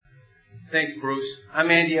Thanks, Bruce. I'm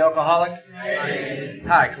Andy, alcoholic.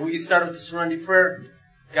 Hi, can we get started with the serenity prayer?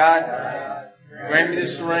 God, grant me the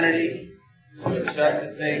serenity to accept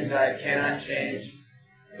the things I cannot change,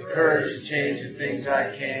 the courage to change the things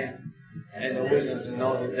I can, and the wisdom to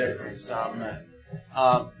know the difference. Amen.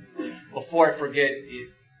 Before I forget,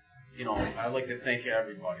 I'd like to thank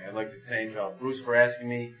everybody. I'd like to thank Bruce for asking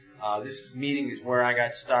me. This meeting is where I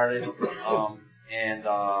got started, and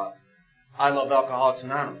I love Alcoholics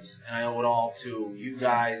Anonymous, and I owe it all to you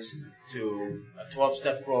guys, to a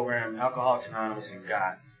 12-step program, Alcoholics Anonymous, and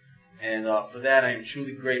God. And for that, I am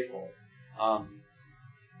truly grateful.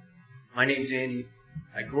 My name's Andy.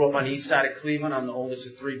 I grew up on the east side of Cleveland. I'm the oldest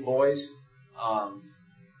of 3 boys.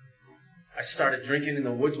 I started drinking in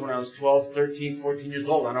the woods when I was 12, 13, 14 years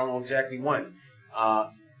old. I don't know exactly when.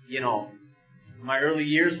 My early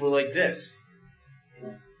years were like this.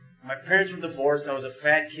 My parents were divorced. I was a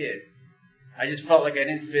fat kid. I just felt like I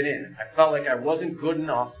didn't fit in. I felt like I wasn't good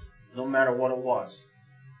enough, no matter what it was.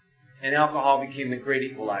 And alcohol became the great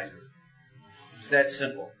equalizer. It was that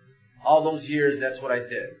simple. All those years, that's what I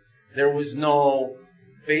did. There was no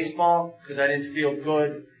baseball because I didn't feel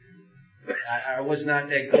good. I was not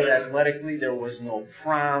that good athletically. There was no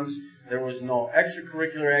proms. There was no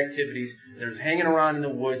extracurricular activities. There was hanging around in the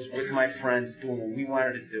woods with my friends doing what we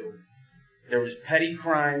wanted to do. There was petty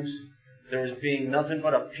crimes. There was being nothing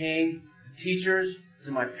but a pain to teachers,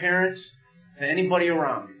 to my parents, to anybody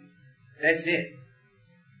around me. That's it.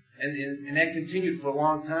 And that continued for a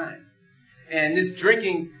long time. And this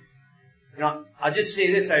drinking, I'll just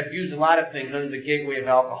say this, I've used a lot of things under the gateway of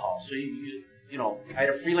alcohol. So, I had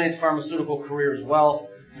a freelance pharmaceutical career as well,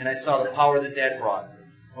 and I saw the power that brought.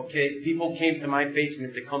 Okay, people came to my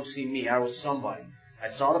basement to come see me. I was somebody. I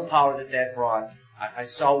saw the power that brought. I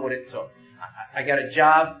saw what it took. I got a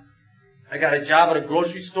job. I got a job at a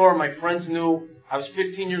grocery store. My friends knew. I was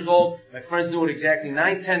 15 years old. My friends knew at exactly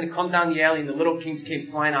 9:10 to come down the alley, and the Little Kings came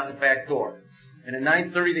flying out the back door. And at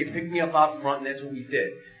 9:30, they picked me up out front, and that's what we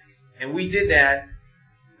did. And we did that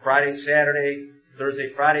Friday, Saturday, Thursday,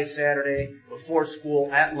 Friday, Saturday, before school,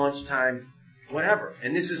 at lunchtime, whatever.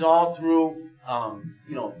 And this is all through,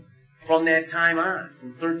 from that time on,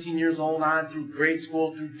 from 13 years old on through grade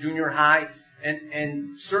school, through junior high,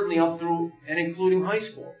 and certainly up through and including high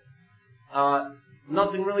school.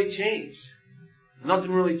 Nothing really changed.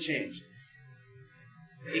 Nothing really changed.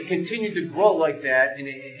 It continued to grow like that, and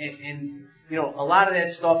a lot of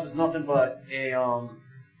that stuff is nothing but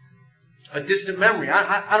a distant memory.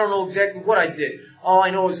 I don't know exactly what I did. All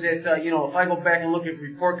I know is that, if I go back and look at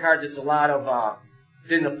report cards, it's a lot of,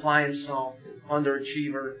 didn't apply himself,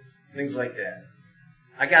 underachiever, things like that.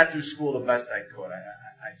 I got through school the best I could.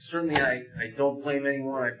 I don't blame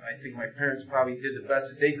anyone. I think my parents probably did the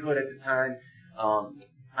best that they could at the time.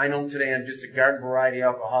 I know today I'm just a garden variety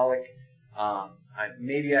alcoholic.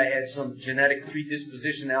 Maybe I had some genetic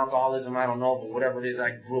predisposition to alcoholism. I don't know, but whatever it is,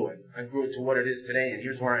 I grew it. I grew it to what it is today, and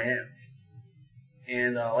here's where I am.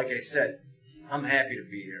 And like I said, I'm happy to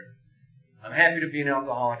be here. I'm happy to be an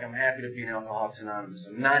alcoholic. I'm happy to be an Alcoholics Anonymous.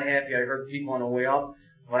 I'm not happy I hurt people on the way up,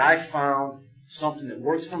 but I found something that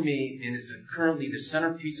works for me and is currently the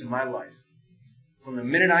centerpiece of my life. From the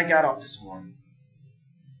minute I got up this morning,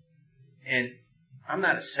 and I'm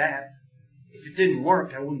not a sap. If it didn't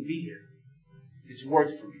work, I wouldn't be here. It's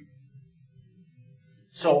worked for me.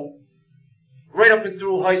 So, right up and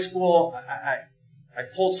through high school, I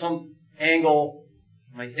pulled some angle.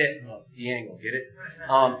 My dad, the angle, get it?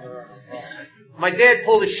 My dad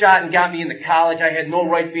pulled a shot and got me into college. I had no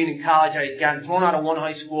right being in college. I had gotten thrown out of one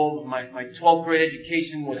high school. My 12th grade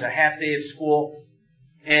education was a half day of school.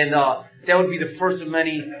 And that would be the first of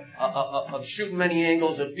many, of shooting many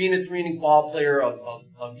angles, of being a 3-inning ball player,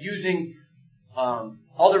 of using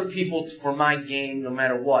other people for my game no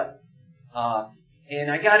matter what.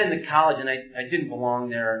 And I got into college and I didn't belong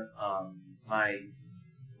there. My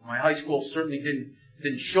high school certainly didn't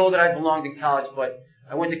show that I belonged in college, but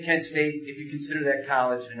I went to Kent State. If you consider that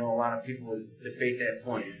college, I know a lot of people would debate that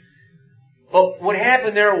point. But what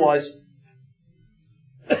happened there was,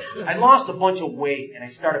 I lost a bunch of weight and I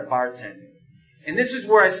started bartending. And this is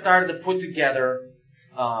where I started to put together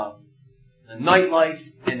the nightlife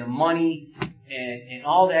and the money and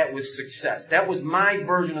all that with success. That was my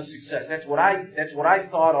version of success. That's what I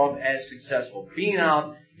thought of as successful. Being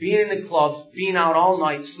out, being in the clubs, being out all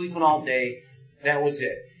night, sleeping all day. That was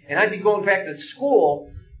it. And I'd be going back to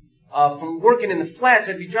school from working in the flats.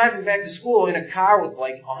 I'd be driving back to school in a car with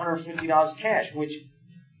like $150 cash, which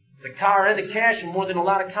the car and the cash were more than a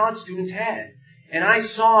lot of college students had. And I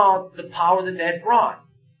saw the power that brought.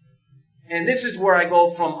 And this is where I go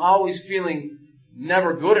from always feeling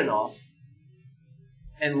never good enough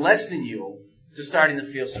and less than you to starting to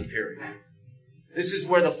feel superior. This is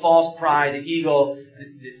where the false pride, the ego,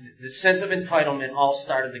 the sense of entitlement all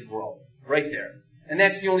started to grow. Right there. And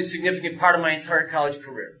that's the only significant part of my entire college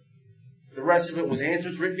career. The rest of it was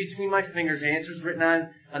answers written between my fingers, answers written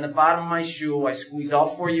on the bottom of my shoe. I squeezed all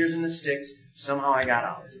 4 years into 6. Somehow I got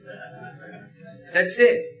out. That's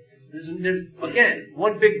it. There's again,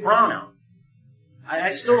 one big brownout.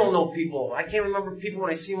 I still don't know people. I can't remember people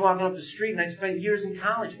when I see them walking up the street, and I spent years in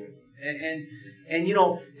college with them. And you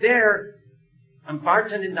know, there, I'm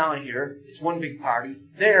bartending down here. It's one big party.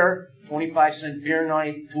 There, 25-cent beer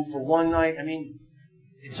night, 2 for 1 night. I mean,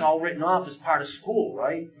 it's all written off as part of school,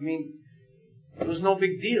 right? I mean, it was no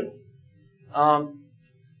big deal.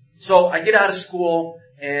 So I get out of school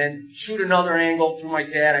and shoot another angle through my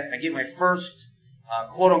dad. I get my first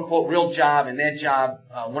quote-unquote real job, and that job,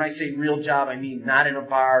 when I say real job, I mean not in a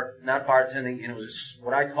bar, not bartending, and it was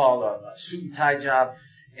what I call a suit and tie job,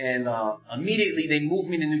 and immediately they moved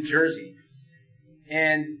me to New Jersey.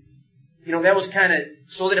 And, you know, that was kind of,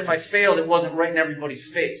 so that if I failed, it wasn't right in everybody's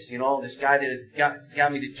face, you know, this guy that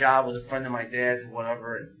got me the job was a friend of my dad's or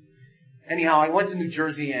whatever, and anyhow, I went to New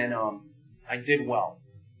Jersey, and I did well.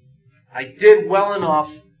 I did well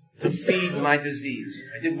enough to feed my disease.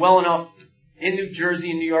 I did well enough in New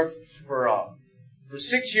Jersey and New York for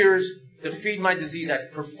 6 years to feed my disease. I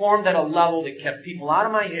performed at a level that kept people out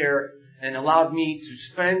of my hair and allowed me to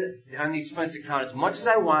spend on the expense account as much as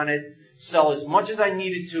I wanted, sell as much as I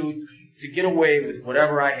needed to get away with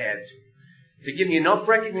whatever I had to give me enough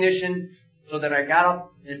recognition so that I got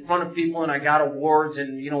up in front of people and I got awards.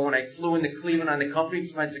 And, you know, when I flew into Cleveland on the company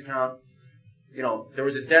expense account, you know, there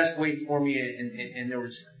was a desk waiting for me, and there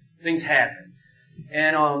was things happened.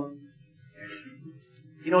 And,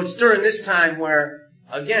 you know, it's during this time where,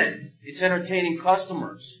 again, it's entertaining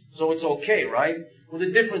customers, so it's okay, right? Well,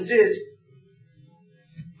 the difference is,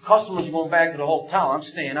 customers are going back to the hotel. I'm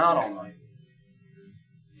staying out all night.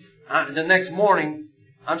 The next morning,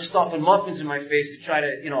 I'm stuffing muffins in my face to try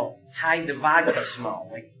to, you know, hide the vodka smell.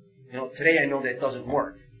 Like, you know, today I know that doesn't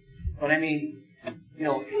work. But I mean, you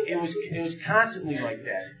know, it was constantly like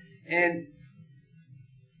that. And,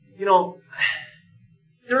 you know,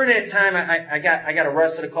 during that time, I got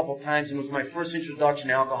arrested a couple of times, and it was my first introduction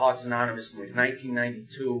to Alcoholics Anonymous in like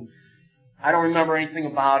 1992. I don't remember anything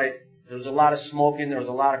about it. There was a lot of smoking, there was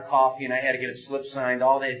a lot of coffee, and I had to get a slip signed.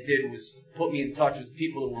 All that did was put me in touch with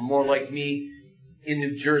people that were more like me in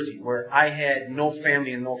New Jersey, where I had no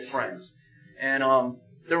family and no friends. And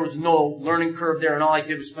there was no learning curve there, and all I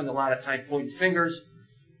did was spend a lot of time pointing fingers.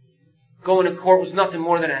 Going to court was nothing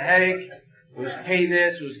more than a headache. It was pay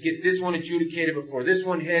this, it was get this one adjudicated before this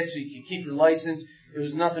one hit so you could keep your license. It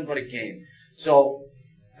was nothing but a game. So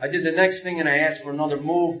I did the next thing, and I asked for another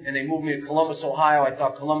move, and they moved me to Columbus, Ohio. I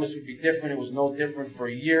thought Columbus would be different. It was no different for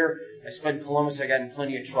a year. I spent in Columbus. I got in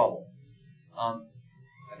plenty of trouble. I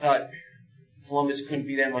thought Columbus couldn't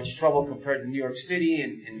be that much trouble compared to New York City,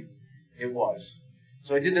 and it was.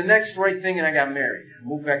 So I did the next right thing, and I got married. I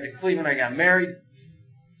moved back to Cleveland. I got married.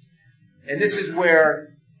 And this is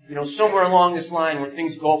where, you know, somewhere along this line where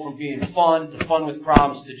things go from being fun to fun with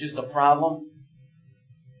problems to just a problem.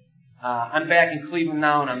 I'm back in Cleveland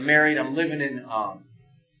now, and I'm married. I'm living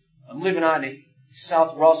out in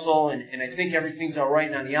South Russell, and I think everything's all right.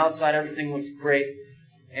 And on the outside, everything looks great.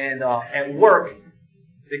 And at work,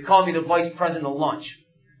 they call me the vice president of lunch.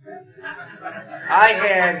 I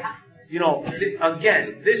had, you know,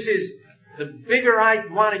 again, this is the bigger I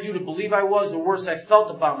wanted you to believe I was, the worse I felt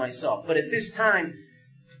about myself. But at this time,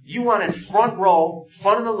 you wanted front row,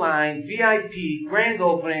 front of the line, VIP, grand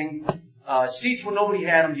opening, seats where nobody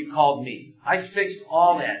had them, you called me. I fixed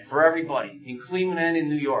all that for everybody in Cleveland and in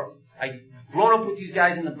New York. I grown up with these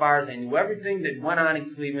guys in the bars. I knew everything that went on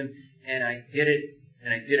in Cleveland, and I did it.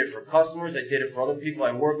 And I did it for customers. I did it for other people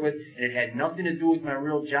I work with. And it had nothing to do with my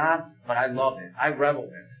real job, but I loved it. I reveled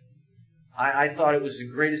in it. I thought it was the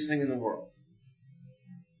greatest thing in the world.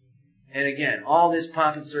 And again, all this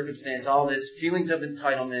pomp and circumstance, all this feelings of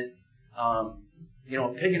entitlement, you know,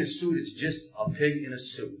 a pig in a suit is just a pig in a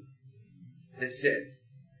suit. That's it.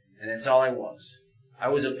 And that's all I was. I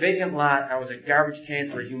was a vacant lot. I was a garbage can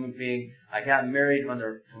for a human being. I got married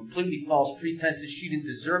under completely false pretenses. She didn't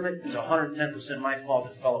deserve it. It was 110% my fault.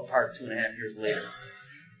 It fell apart 2.5 years later.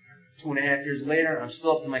 2.5 years later, I'm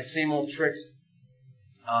still up to my same old tricks.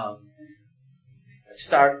 I'd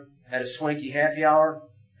start at a swanky happy hour,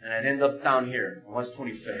 and I'd end up down here on West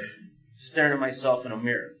 25th, staring at myself in a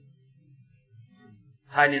mirror,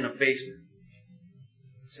 hiding in a basement.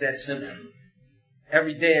 It's that simple.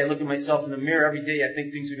 Every day I look at myself in the mirror. Every day I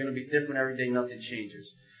think things are going to be different. Every day nothing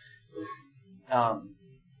changes.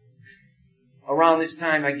 around this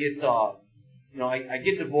time I get, I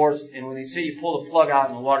get divorced, and when they say you pull the plug out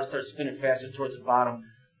and the water starts spinning faster towards the bottom,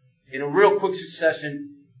 in a real quick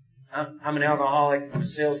succession, I'm an alcoholic, I'm a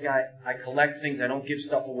sales guy, I collect things, I don't give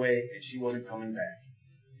stuff away, and she wasn't coming back.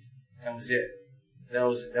 That was it. That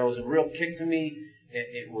was a real kick to me.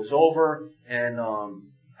 It was over, and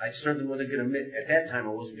I certainly wasn't going to admit, at that time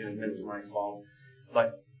I wasn't going to admit it was my fault.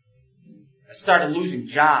 But I started losing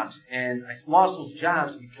jobs, and I lost those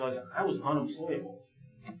jobs because I was unemployable.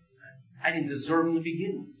 I didn't deserve them to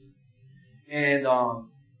begin with. And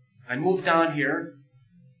I moved down here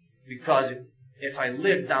because if I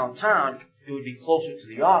lived downtown, it would be closer to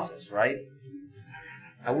the office, right?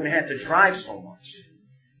 I wouldn't have to drive so much.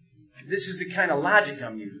 This is the kind of logic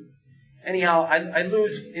I'm using. Anyhow, I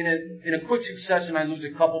lose, in a quick succession, I lose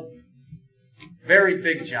a couple very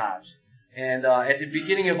big jobs. And at the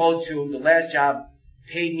beginning of 02, the last job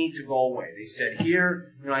paid me to go away. They said,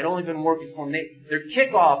 here, I'd only been working for them. Their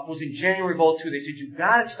kickoff was in January of 02. They said, you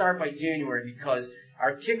gotta start by January because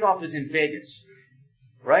our kickoff is in Vegas.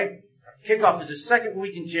 Right? Our kickoff is the second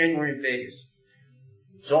week in January in Vegas.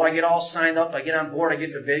 So I get all signed up, I get on board, I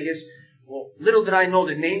get to Vegas. Well, little did I know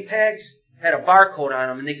the name tags had a barcode on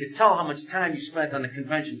them, and they could tell how much time you spent on the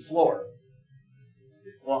convention floor.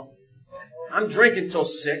 Well, I'm drinking till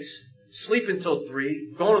 6, sleeping till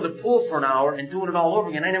 3, going to the pool for an hour, and doing it all over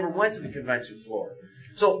again. I never went to the convention floor.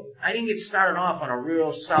 So I didn't get started off on a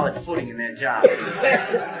real solid footing in that job.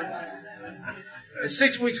 And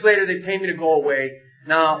 6 weeks later, they pay me to go away.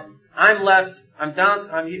 Now, I'm left, I'm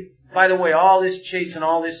here. By the way, all this chasing,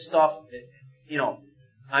 all this stuff,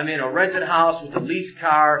 I'm in a rented house with a leased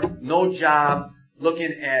car, no job,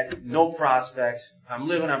 looking at no prospects. I'm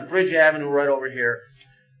living on Bridge Avenue right over here.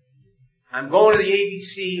 I'm going to the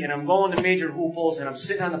ABC and I'm going to Major Hooples and I'm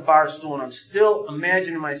sitting on the bar stool and I'm still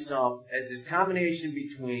imagining myself as this combination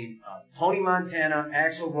between Tony Montana,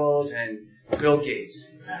 Axl Rose, and Bill Gates.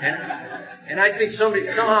 And I think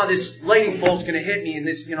somehow this lightning bolt's going to hit me and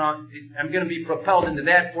this, I'm going to be propelled into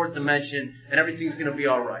that fourth dimension and everything's going to be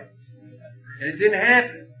all right. And it didn't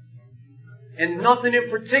happen. And nothing in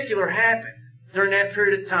particular happened during that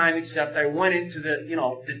period of time except I went into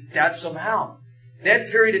the depths of hell.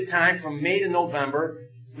 That period of time from May to November,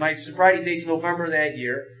 my sobriety date's November of that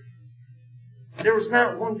year, there was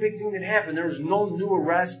not one big thing that happened. There was no new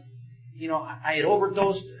arrest. I had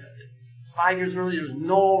overdosed 5 years earlier. There was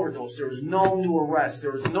no overdose. There was no new arrest.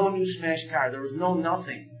 There was no new smashed car. There was no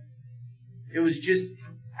nothing. It was just,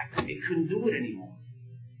 I couldn't do it anymore.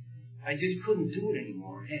 I just couldn't do it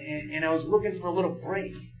anymore. And I was looking for a little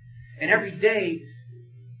break. And every day,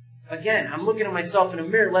 again, I'm looking at myself in the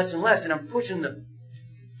mirror less and less, and I'm pushing the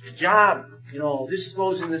job. This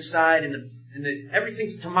goes in the side, and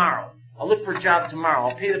everything's tomorrow. I'll look for a job tomorrow.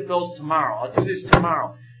 I'll pay the bills tomorrow. I'll do this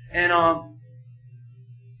tomorrow. And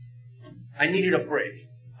I needed a break.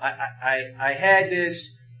 I had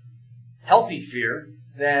this healthy fear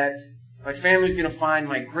that my family was going to find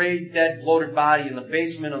my gray, dead, bloated body in the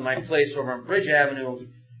basement of my place over on Bridge Avenue,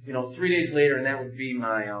 3 days later, and that would be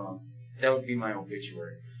my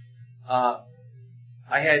obituary.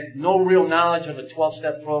 I had no real knowledge of a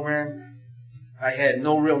 12-step program. I had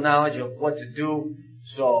no real knowledge of what to do,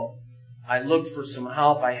 so I looked for some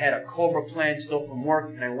help. I had a COBRA plan still from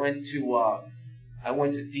work, and I went to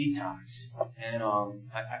detox. And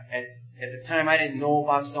at the time, I didn't know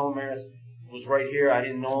about Stone Maris. Was right here. I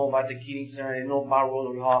didn't know about the Keating Center. I didn't know about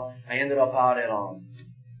Rotary Hall. I ended up out at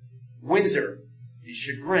Windsor in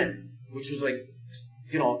Chagrin, which was like,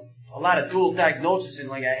 a lot of dual diagnosis. And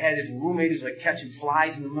like I had this roommate who's like catching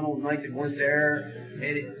flies in the middle of the night that weren't there.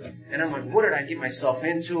 And I'm like, what did I get myself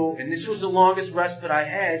into? And this was the longest respite I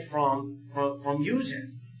had from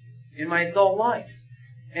using in my adult life.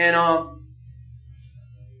 And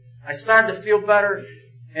I started to feel better.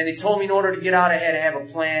 And they told me in order to get out, I had to have a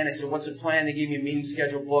plan. I said, what's a plan? They gave me a meeting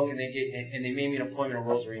schedule book, and they made me an appointment at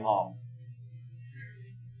Rosary Hall.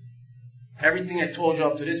 Everything I told you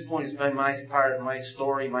up to this point has been my part of my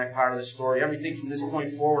story, my part of the story. Everything from this point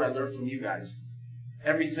forward, I learned from you guys.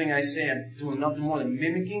 Everything I say, I'm doing nothing more than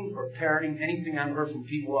mimicking or parroting anything I've heard from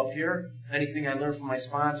people up here, anything I learned from my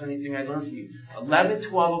sponsor, anything I learned from you.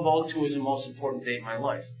 11/12 of 02 is the most important date in my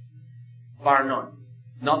life. Bar none.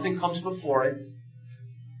 Nothing comes before it.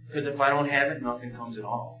 Because if I don't have it, nothing comes at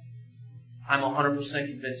all. I'm 100%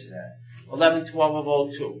 convinced of that. 11/12 of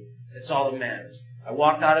 02. That's all that matters. I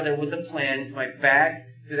walked out of there with a plan to my back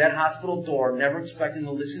to that hospital door, never expecting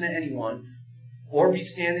to listen to anyone, or be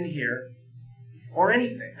standing here, or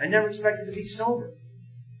anything. I never expected to be sober.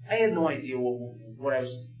 I had no idea what I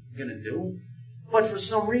was going to do. But for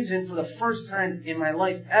some reason, for the first time in my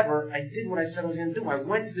life ever, I did what I said I was going to do. I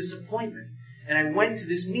went to this appointment. And I went to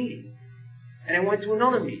this meeting. And I went to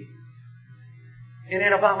another meeting. And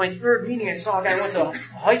at about my third meeting, I saw a guy I went to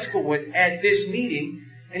high school with at this meeting.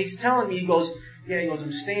 And he's telling me, he goes,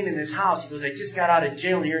 I'm staying in this house. He goes, I just got out of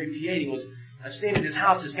jail in the area PA. He goes, I'm staying in this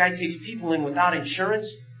house. This guy takes people in without insurance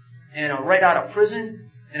and right out of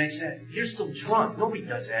prison. And I said, you're still drunk. Nobody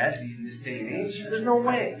does that in this day and age. There's no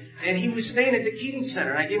way. And he was staying at the Keating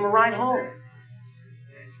Center, and I gave him a ride home.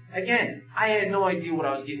 Again, I had no idea what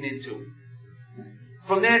I was getting into.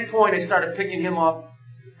 From that point, I started picking him up.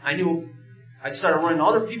 I started running to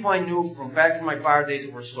other people I knew from back from my bar days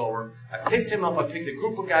that were sober. I picked him up. I picked a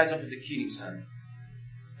group of guys up at the Keating Center.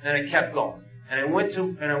 And I kept going. And I went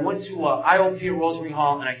to IOP at Rosary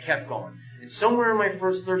Hall, and I kept going. And somewhere in my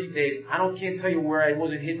first 30 days, can't tell you where I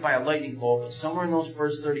wasn't hit by a lightning bolt, but somewhere in those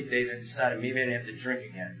first 30 days, I decided maybe I didn't have to drink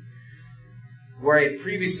again. Where I had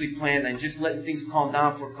previously planned on just letting things calm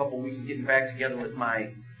down for a couple of weeks and getting back together with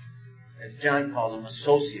my, as John calls them,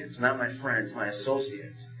 associates, not my friends, my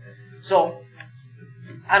associates. So,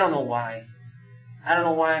 I don't know why. I don't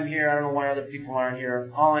know why I'm here. I don't know why other people aren't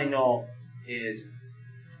here. All I know is,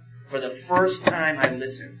 for the first time I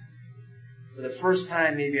listened. For the first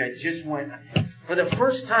time, maybe I just went. For the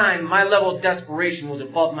first time, my level of desperation was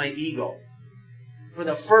above my ego. For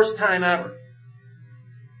the first time ever.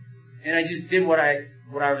 And I just did what I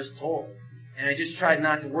was told. And I just tried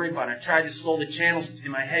not to worry about it. I tried to slow the channels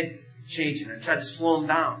in my head changing. I tried to slow them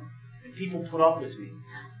down. And people put up with me.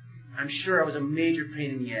 I'm sure I was a major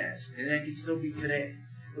pain in the ass. And I could still be today.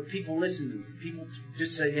 But people listened to me. People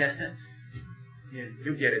just said, yeah,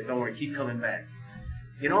 you'll get it. Don't worry. Keep coming back.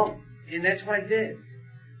 And that's what I did.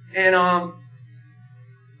 And,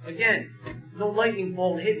 again, no lightning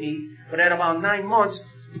bolt hit me, but at about 9 months,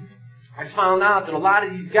 I found out that a lot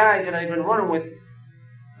of these guys that I'd been running with,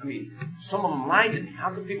 some of them lied to me. How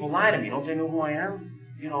could people lie to me? Don't they know who I am?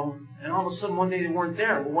 And all of a sudden one day they weren't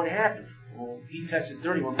there. Well, what happened? Well, he tested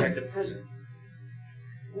dirty, went back to prison.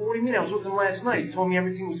 Well, what do you mean? I was with him last night. He told me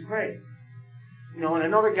everything was great. And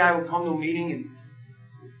another guy would come to a meeting and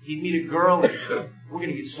he'd meet a girl and we're going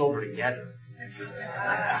to get sober together.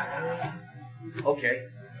 Okay.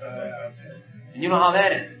 And you know how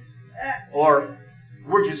that ended. Or,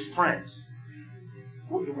 we're just friends.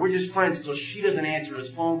 We're just friends until she doesn't answer his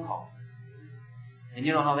phone call. And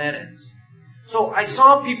you know how that ends. So I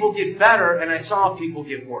saw people get better and I saw people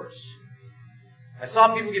get worse. I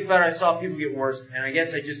saw people get better, I saw people get worse, and I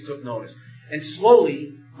guess I just took notice. And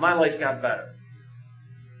slowly, my life got better.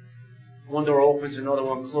 One door opens, another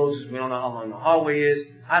one closes. We don't know how long the hallway is.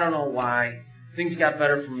 I don't know why. Things got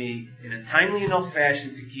better for me in a timely enough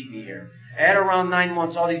fashion to keep me here. At around 9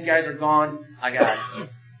 months, all these guys are gone. I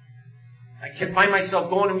kept find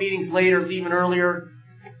myself going to meetings later, leaving earlier,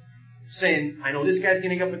 saying, I know this guy's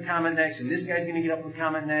going to get up and comment next, and this guy's going to get up and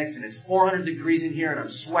comment next, and it's 400 degrees in here, and I'm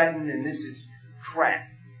sweating, and this is crap.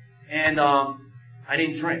 And I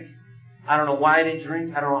didn't drink. I don't know why I didn't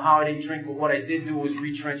drink. I don't know how I didn't drink, but what I did do was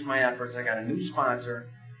retrench my efforts. I got a new sponsor,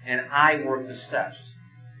 and I worked the steps.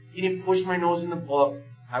 He didn't push my nose in the book.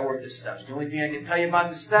 I worked the steps. The only thing I can tell you about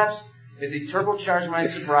the steps is they turbocharged my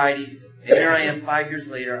sobriety, and here I am 5 years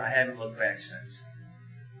later. I haven't looked back since.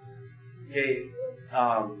 Okay,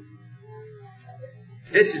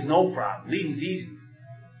 this is no problem. Leading's easy.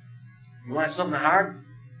 You want something hard?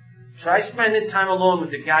 Try spending time alone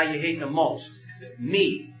with the guy you hate the most.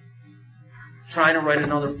 Me. Trying to write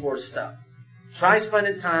another 4th step. Try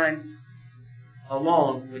spending time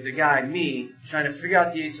alone with the guy, me, trying to figure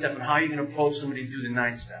out the 8th step and how you're going to approach somebody to do the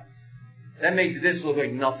 9th step. That makes this look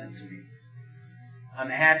like nothing to me. I'm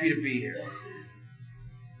happy to be here.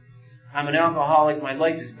 I'm an alcoholic. My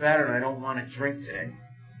life is better and I don't want to drink today.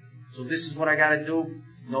 So this is what I got to do?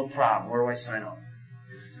 No problem. Where do I sign up?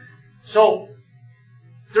 So,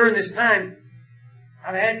 during this time,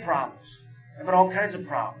 I've had problems. I've had all kinds of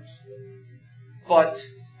problems. But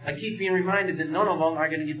I keep being reminded that none of them are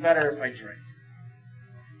going to get better if I drink.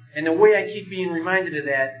 And the way I keep being reminded of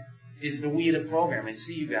that is the we of the program. I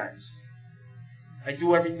see you guys. I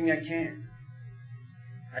do everything I can.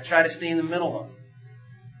 I try to stay in the middle of it.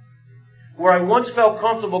 Where I once felt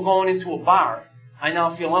comfortable going into a bar, I now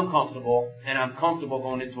feel uncomfortable, and I'm comfortable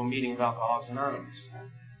going into a meeting of Alcoholics Anonymous.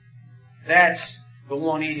 That's the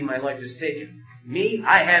 180 my life has taken. Me,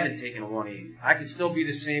 I haven't taken a 180. I can still be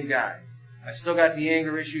the same guy. I still got the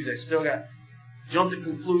anger issues. I still got jump to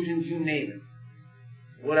conclusions, you name it.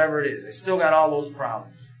 Whatever it is. I still got all those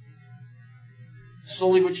problems.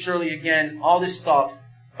 Slowly but surely, again, all this stuff,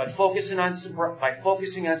 by focusing on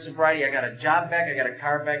sobriety, I got a job back, I got a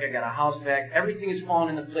car back, I got a house back. Everything is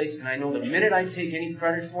falling into place, and I know the minute I take any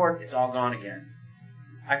credit for it, it's all gone again.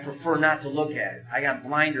 I prefer not to look at it. I got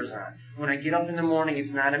blinders on. When I get up in the morning,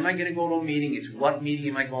 it's not, am I going to go to a meeting? It's what meeting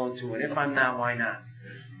am I going to? And if I'm not, why not?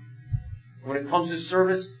 When it comes to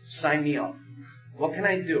service, sign me up. What can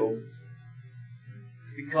I do?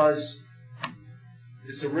 Because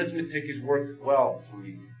this arithmetic has worked well for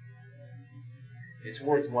me. It's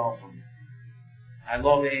worked well for me. I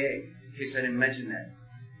love AA, in case I didn't mention that.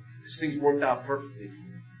 This thing's worked out perfectly for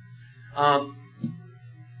me.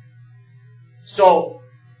 So,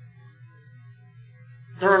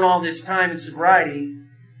 during all this time in sobriety,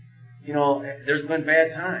 there's been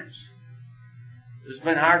bad times. There's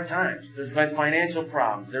been hard times. There's been financial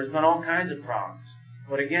problems. There's been all kinds of problems.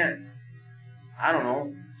 But again, I don't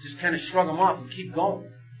know, just kind of shrug them off and keep going.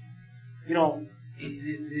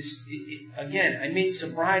 Again, I made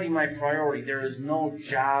sobriety my priority. There is no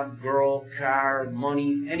job, girl, car,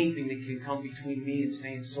 money, anything that can come between me and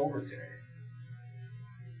staying sober today.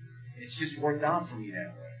 It's just worked out for me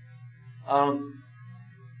that way.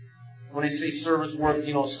 When I say service work,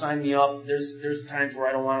 sign me up. There's times where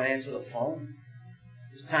I don't want to answer the phone.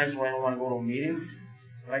 There's times where I don't want to go to a meeting,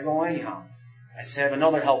 but I go anyhow. I have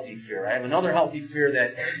another healthy fear. I have another healthy fear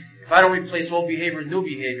that if I don't replace old behavior with new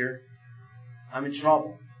behavior, I'm in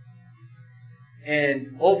trouble.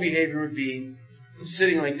 And old behavior would be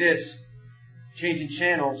sitting like this, changing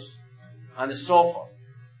channels on the sofa.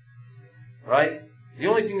 Right? The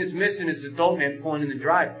only thing that's missing is the dope man pulling in the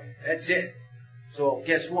driveway. That's it. So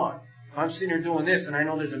guess what? If I'm sitting here doing this and I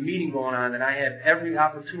know there's a meeting going on that I have every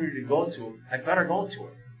opportunity to go to, I better go to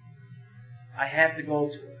it. I have to go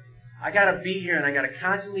to it. I gotta be here and I gotta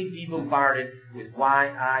constantly be bombarded with why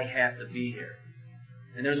I have to be here.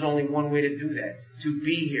 And there's only one way to do that. To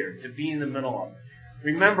be here. To be in the middle of it.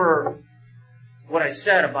 Remember what I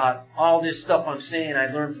said about all this stuff I'm saying I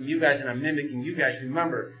learned from you guys and I'm mimicking you guys.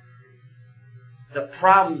 Remember, the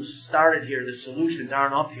problems started here. The solutions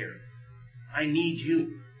aren't up here. I need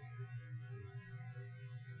you.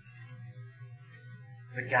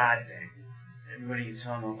 The God thing. Everybody keeps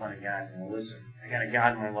telling me about a God thing. Well, listen, I got a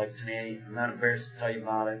God in my life today. I'm not embarrassed to tell you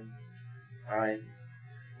about it. Alright?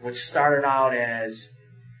 What started out as,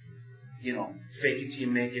 fake it till you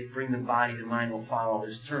make it, bring the body, the mind will follow,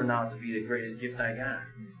 has turned out to be the greatest gift I got.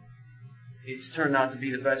 It's turned out to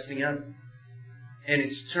be the best thing ever. And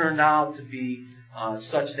it's turned out to be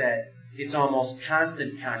such that it's almost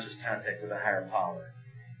constant conscious contact with a higher power.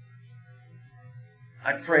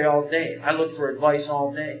 I pray all day. I look for advice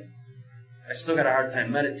all day. I still got a hard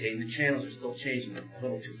time meditating. The channels are still changing a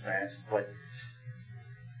little too fast. But,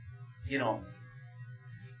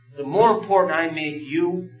 the more important I make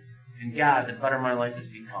you and God, the better my life has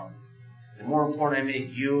become. The more important I make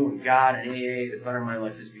you and God and AA, the better my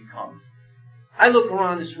life has become. I look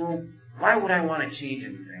around this room, why would I want to change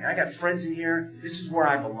anything? I got friends in here. This is where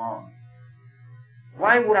I belong.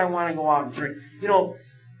 Why would I want to go out and drink?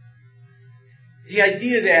 The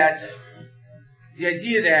idea that,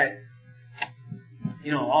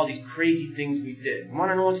 all these crazy things we did. You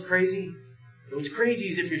want to know what's crazy? What's crazy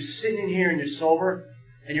is if you're sitting in here and you're sober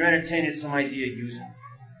and you're entertaining some idea using it.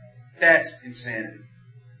 That's insanity.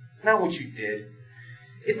 Not what you did.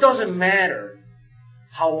 It doesn't matter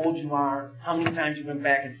how old you are, how many times you've been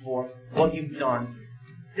back and forth, what you've done.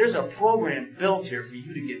 There's a program built here for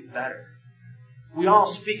you to get better. We all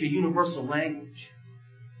speak a universal language.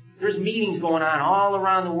 There's meetings going on all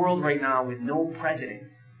around the world right now with no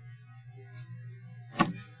president.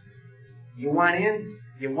 You want in,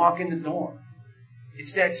 you walk in the door.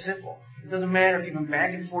 It's that simple. It doesn't matter if you've been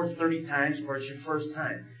back and forth 30 times or it's your first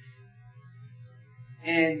time.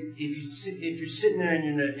 And if you're sitting there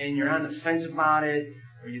and you're on the fence about it,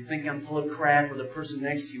 or you think I'm full of crap, or the person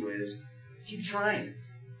next to you is, keep trying it.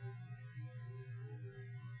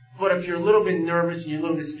 But if you're a little bit nervous and you're a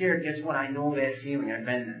little bit scared, guess what? I know that feeling. I've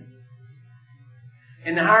been there.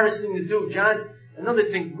 And the hardest thing to do, John, another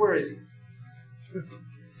thing, where is he?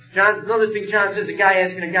 Another thing John says, a guy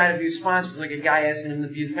asking a guy to be his sponsor is like a guy asking him to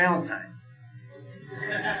be his Valentine.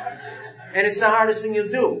 And it's the hardest thing you'll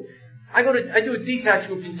do. I do a detox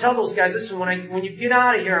group and tell those guys, listen, when you get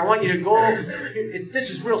out of here, I want you to go, this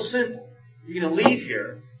is real simple. You're going to leave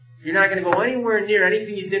here. You're not going to go anywhere near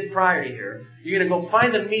anything you did prior to here. You're going to go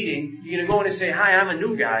find a meeting. You're going to go in and say, hi, I'm a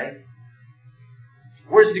new guy.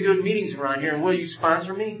 Where's the good meetings around here? Will you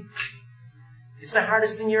sponsor me? It's the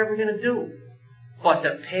hardest thing you're ever going to do. But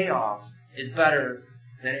the payoff is better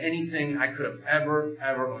than anything I could have ever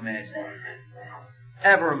imagined.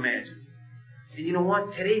 Ever imagined. And you know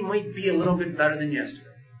what? Today might be a little bit better than yesterday.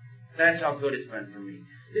 That's how good it's been for me.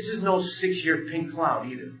 This is no 6-year pink cloud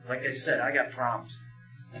either. Like I said, I got problems.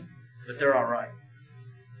 But they're alright.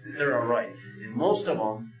 They're alright. And most of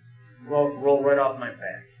them roll right off my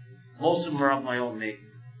back. Most of them are of my own making.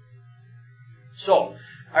 So,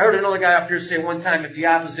 I heard another guy up here say one time,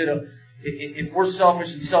 if we're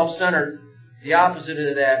selfish and self-centered, the opposite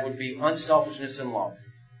of that would be unselfishness and love.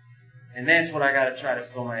 And that's what I gotta try to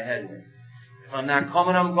fill my head with. If I'm not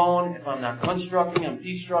coming, I'm going. If I'm not constructing, I'm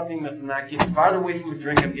destructing. If I'm not getting farther away from a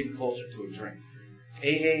drink, I'm getting closer to a drink.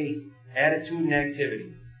 AA, attitude and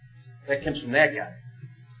activity. That comes from that guy.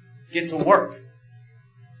 Get to work.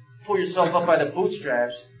 Pull yourself up by the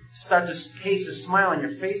bootstraps. Start to paste a smile on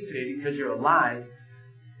your face today because you're alive.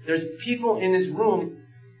 There's people in this room.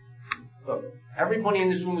 Look, everybody in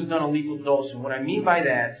this room has done a lethal dose, and what I mean by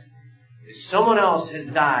that is someone else has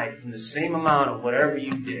died from the same amount of whatever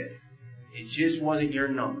you did. It just wasn't your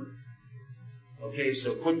number. Okay,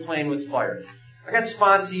 so quit playing with fire. I got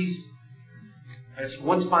sponsees.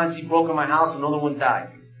 One sponsee broke in my house, another one died.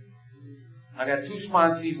 I got 2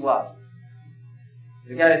 sponsees left.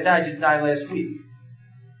 The guy that died just died last week.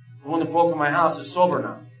 The one that broke in my house is sober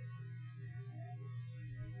now.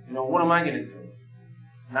 You know, what am I going to do?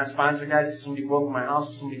 Not sponsor guys because somebody broke in my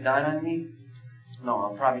house or somebody died on me? No,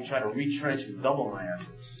 I'll probably try to retrench and double my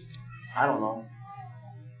efforts. I don't know.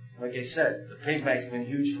 Like I said, the payback's been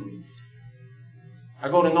huge for me. I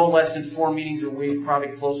go to no less than 4 meetings a week,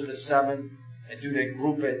 probably closer to 7. I do that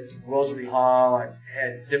group at Rosary Hall. I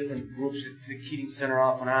had different groups at the Keating Center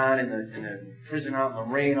off and on, and the prison out in the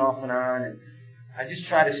rain off and on. And I just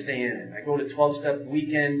try to stay in it. I go to 12-step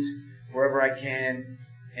weekends wherever I can.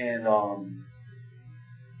 And how'd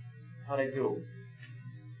I do?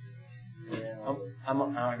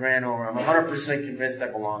 I ran over. I'm 100% convinced I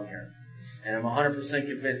belong here. And I'm 100%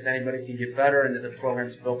 convinced anybody can get better and that the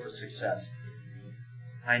program's built for success.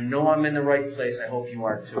 I know I'm in the right place. I hope you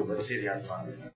are too. Let's see the Our Father.